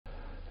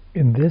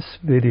In this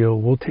video,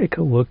 we'll take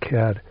a look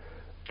at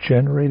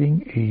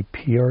generating a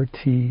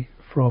PRT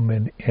from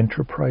an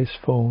enterprise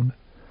phone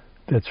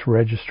that's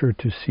registered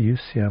to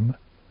CUCM.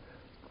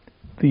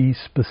 The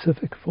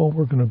specific phone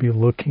we're going to be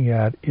looking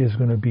at is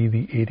going to be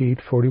the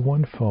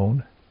 8841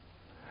 phone.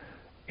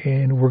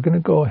 And we're going to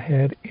go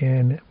ahead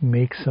and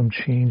make some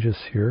changes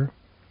here.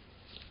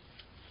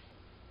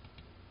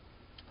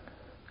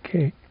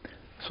 Okay,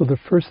 so the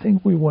first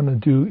thing we want to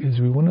do is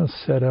we want to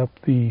set up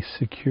the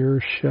secure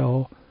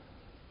shell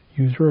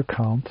user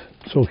account.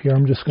 So here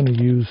I'm just going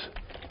to use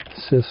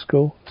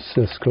Cisco.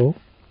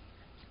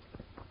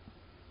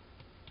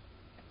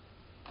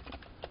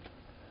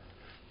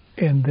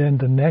 And then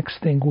the next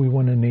thing we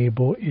want to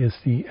enable is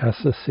the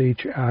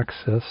SSH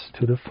access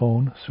to the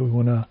phone. So we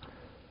want to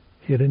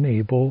hit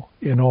enable,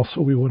 and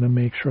also we want to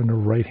make sure on the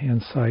right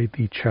hand side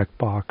the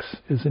checkbox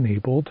is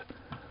enabled.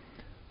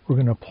 We're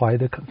going to apply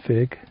the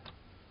config.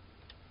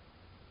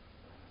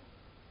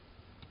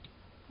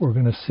 We're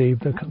going to save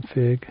the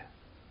config,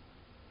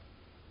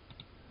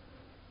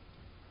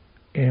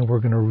 and we're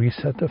going to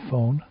reset the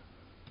phone.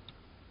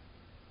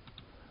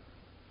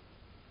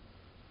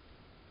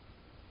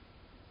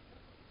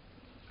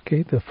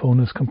 Okay, the phone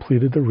has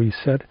completed the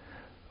reset.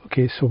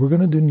 Okay, so what we're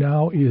going to do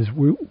now is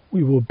we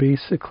will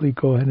basically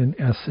go ahead and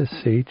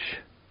SSH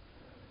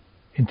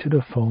into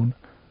the phone.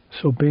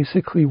 So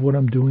basically what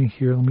I'm doing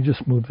here, let me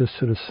just move this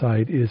to the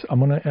side, is I'm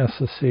going to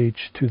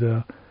SSH to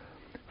the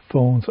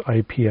phone's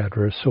IP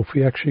address. So if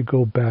we actually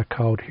go back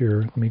out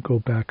here, let me go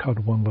back out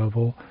one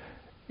level.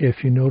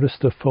 If you notice,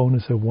 the phone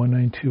is at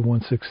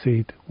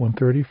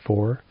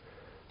 192.168.134.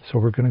 So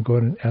we're going to go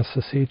ahead and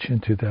SSH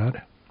into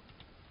that.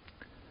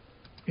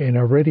 And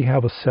I already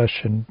have a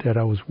session that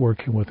I was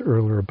working with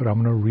earlier, but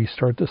I'm going to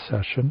restart the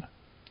session.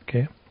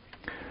 Okay.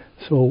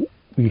 So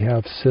we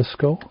have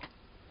Cisco,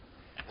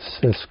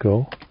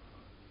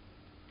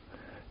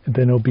 and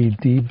then it'll be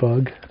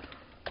debug.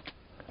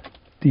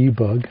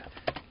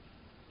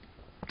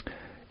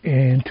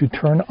 And to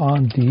turn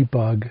on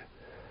debug,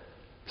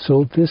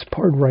 so this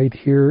part right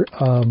here,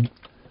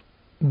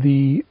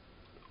 the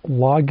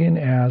login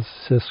as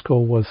Cisco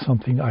was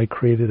something I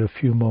created a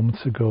few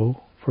moments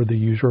ago for the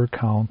user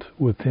account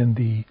within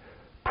the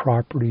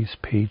properties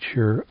page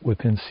here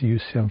within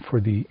CUCM for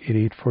the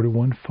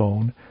 8841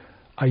 phone.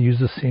 I use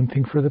the same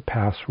thing for the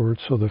password.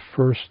 So the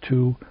first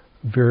two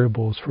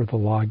variables for the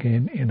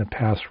login and the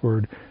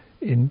password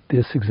in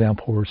this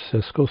example were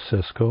Cisco.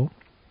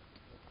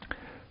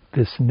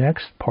 This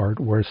next part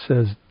where it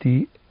says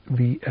DVF101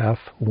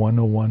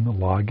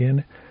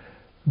 login,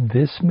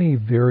 this may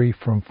vary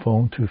from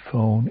phone to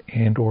phone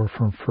and or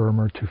from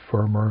firmware to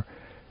firmware.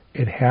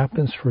 It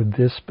happens for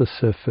this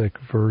specific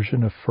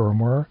version of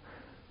firmware,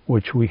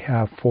 which we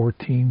have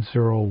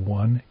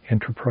 14.01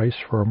 enterprise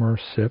firmware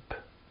SIP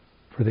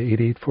for the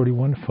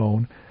 8841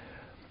 phone.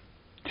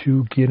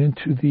 To get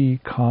into the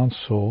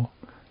console,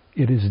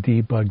 it is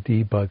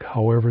debug.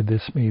 However,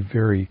 this may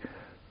vary.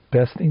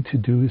 Best thing to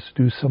do is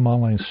do some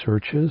online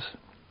searches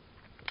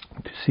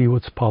to see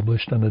what's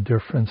published on the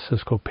different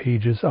Cisco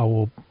pages. I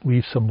will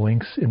leave some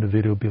links in the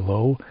video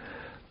below.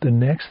 The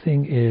next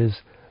thing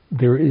is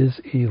there is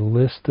a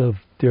list of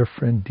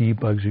different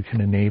debugs you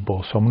can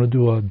enable. So I'm going to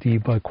do a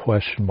debug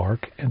question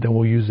mark, and then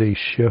we'll use a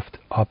shift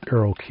up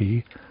arrow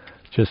key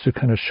just to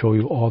kind of show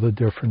you all the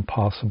different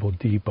possible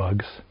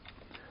debugs.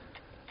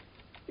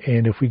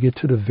 And if we get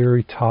to the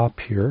very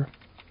top here,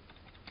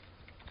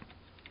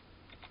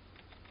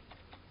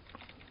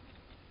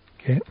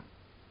 okay,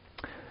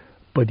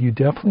 but you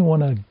definitely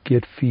want to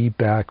get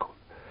feedback.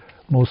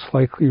 Most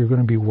likely you're going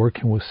to be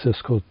working with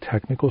Cisco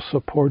technical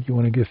support. You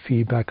want to get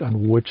feedback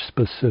on which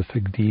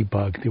specific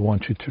debug they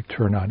want you to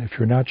turn on. If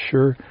you're not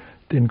sure,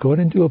 then go ahead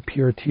and do a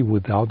PRT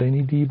without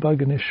any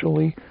debug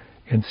initially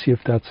and see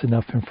if that's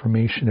enough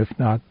information. If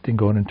not, then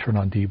go ahead and turn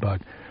on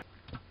debug.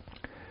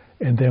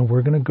 And then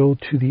we're going to go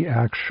to the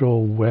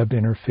actual web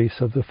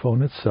interface of the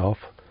phone itself.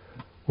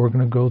 We're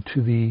going to go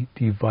to the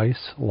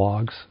device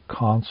logs,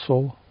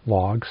 console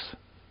logs.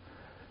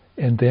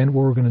 And then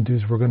what we're going to do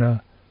is we're going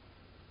to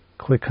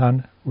click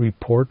on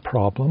report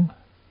problem,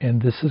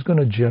 and this is going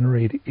to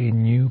generate a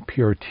new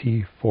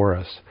PRT for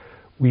us.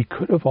 We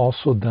could have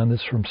also done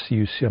this from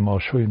CUCM. I'll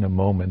show you in a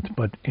moment,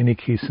 but in any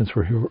case, since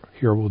we're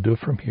here, we'll do it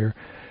from here.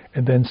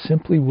 And then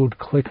simply we'll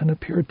click on the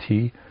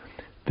PRT.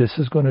 This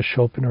is going to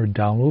show up in our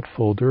download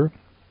folder.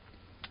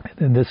 And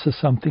then this is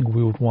something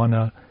we would want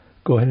to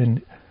go ahead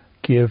and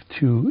give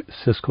to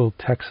Cisco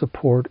tech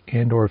support,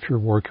 and or if you're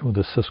working with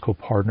a Cisco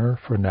partner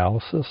for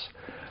analysis.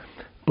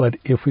 But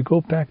if we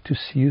go back to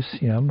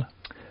CUCM,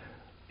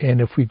 and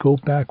if we go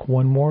back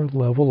one more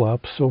level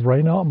up, so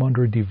right now I'm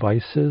under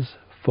devices,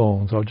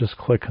 phones. I'll just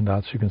click on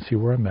that so you can see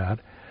where I'm at.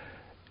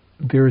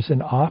 There's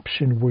an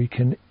option where you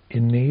can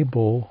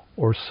enable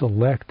or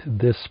select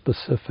this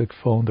specific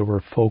phone that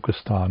we're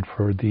focused on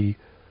for the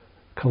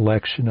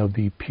collection of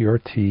the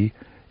PRT,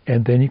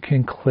 and then you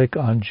can click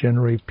on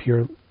generate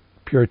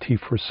PRT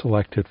for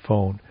selected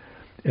phone.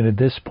 And at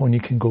this point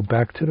you can go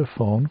back to the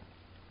phone.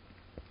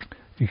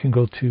 You can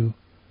go to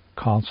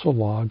console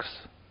logs,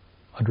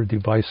 under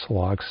Device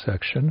Logs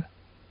section.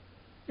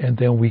 And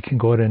then we can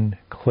go ahead and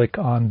click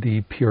on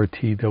the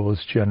PRT that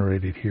was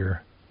generated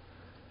here.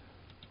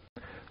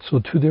 So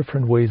two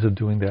different ways of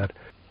doing that.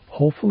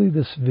 Hopefully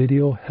this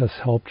video has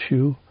helped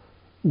you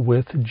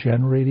with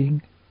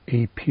generating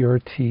a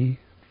PRT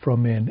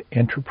from an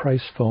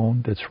enterprise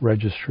phone that's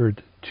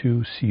registered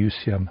to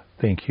CUCM.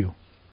 Thank you.